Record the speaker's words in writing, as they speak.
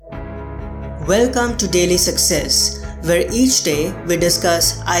Welcome to Daily Success, where each day we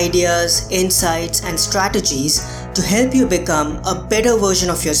discuss ideas, insights, and strategies to help you become a better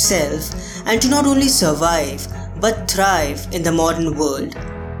version of yourself and to not only survive but thrive in the modern world.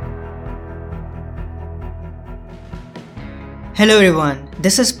 Hello everyone,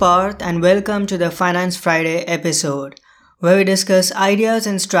 this is Parth and welcome to the Finance Friday episode, where we discuss ideas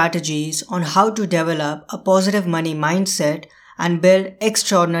and strategies on how to develop a positive money mindset and build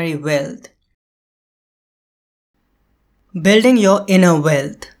extraordinary wealth. Building your inner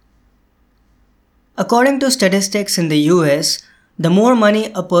wealth. According to statistics in the US, the more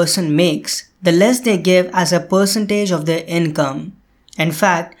money a person makes, the less they give as a percentage of their income. In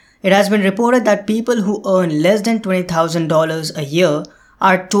fact, it has been reported that people who earn less than $20,000 a year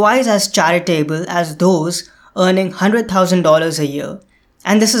are twice as charitable as those earning $100,000 a year.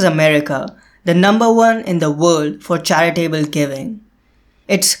 And this is America, the number one in the world for charitable giving.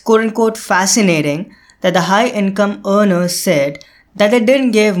 It's quote-unquote fascinating that the high-income earners said that they didn't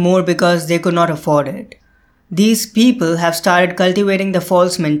give more because they could not afford it. These people have started cultivating the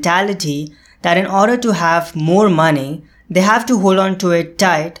false mentality that in order to have more money, they have to hold on to it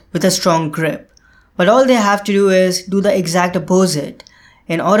tight with a strong grip. But all they have to do is do the exact opposite.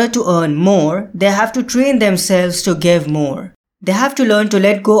 In order to earn more, they have to train themselves to give more. They have to learn to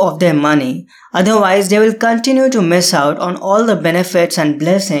let go of their money, otherwise they will continue to miss out on all the benefits and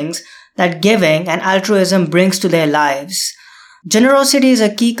blessings that giving and altruism brings to their lives. Generosity is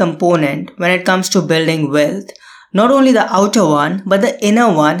a key component when it comes to building wealth, not only the outer one but the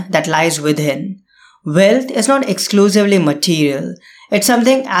inner one that lies within. Wealth is not exclusively material, it's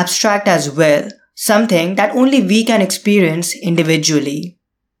something abstract as well, something that only we can experience individually.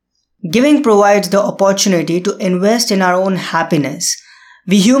 Giving provides the opportunity to invest in our own happiness.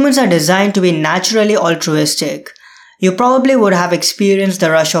 We humans are designed to be naturally altruistic. You probably would have experienced the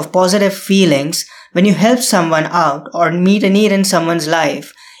rush of positive feelings when you help someone out or meet a need in someone's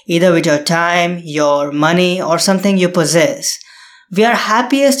life, either with your time, your money, or something you possess. We are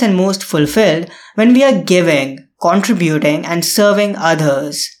happiest and most fulfilled when we are giving, contributing, and serving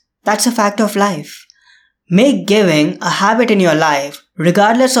others. That's a fact of life. Make giving a habit in your life,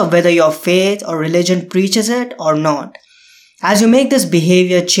 regardless of whether your faith or religion preaches it or not. As you make this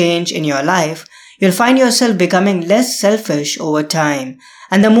behavior change in your life, you'll find yourself becoming less selfish over time,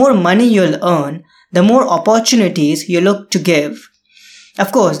 and the more money you'll earn, the more opportunities you look to give.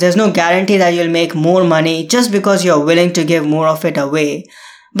 Of course, there's no guarantee that you'll make more money just because you're willing to give more of it away,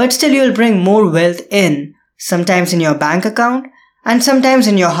 but still you'll bring more wealth in, sometimes in your bank account, and sometimes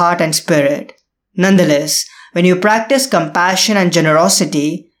in your heart and spirit. Nonetheless, when you practice compassion and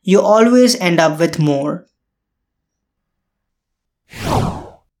generosity, you always end up with more.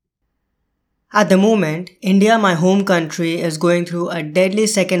 At the moment, India, my home country, is going through a deadly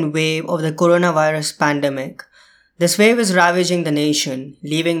second wave of the coronavirus pandemic. This wave is ravaging the nation,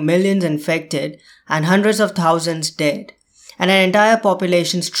 leaving millions infected and hundreds of thousands dead, and an entire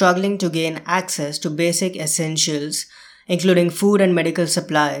population struggling to gain access to basic essentials, including food and medical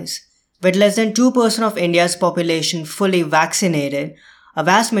supplies. With less than 2% of India's population fully vaccinated, a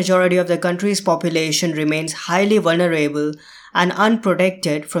vast majority of the country's population remains highly vulnerable and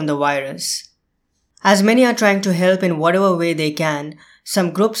unprotected from the virus. As many are trying to help in whatever way they can,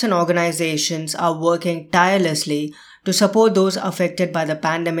 some groups and organizations are working tirelessly to support those affected by the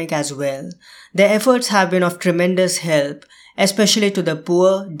pandemic as well. Their efforts have been of tremendous help, especially to the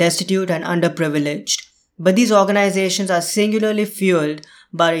poor, destitute, and underprivileged. But these organizations are singularly fueled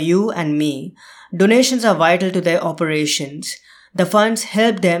by you and me. Donations are vital to their operations. The funds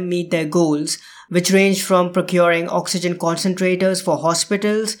help them meet their goals, which range from procuring oxygen concentrators for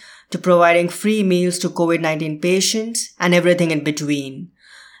hospitals to providing free meals to COVID-19 patients and everything in between.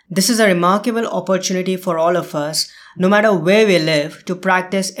 This is a remarkable opportunity for all of us, no matter where we live, to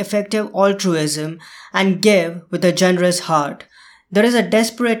practice effective altruism and give with a generous heart. There is a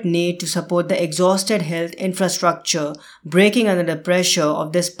desperate need to support the exhausted health infrastructure breaking under the pressure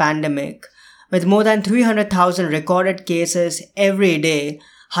of this pandemic. With more than 300,000 recorded cases every day,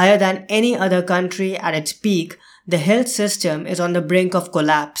 higher than any other country at its peak, the health system is on the brink of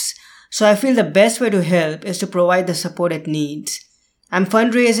collapse. So I feel the best way to help is to provide the support it needs. I'm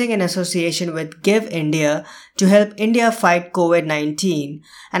fundraising in association with Give India to help India fight COVID-19,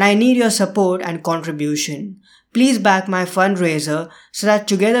 and I need your support and contribution. Please back my fundraiser so that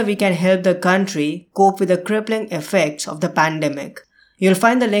together we can help the country cope with the crippling effects of the pandemic. You'll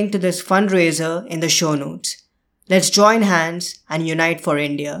find the link to this fundraiser in the show notes. Let's join hands and unite for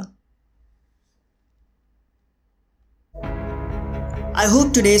India. I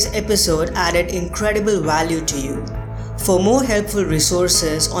hope today's episode added incredible value to you. For more helpful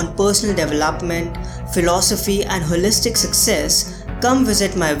resources on personal development, philosophy, and holistic success, come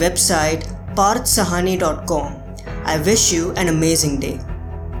visit my website parthsahani.com. I wish you an amazing day.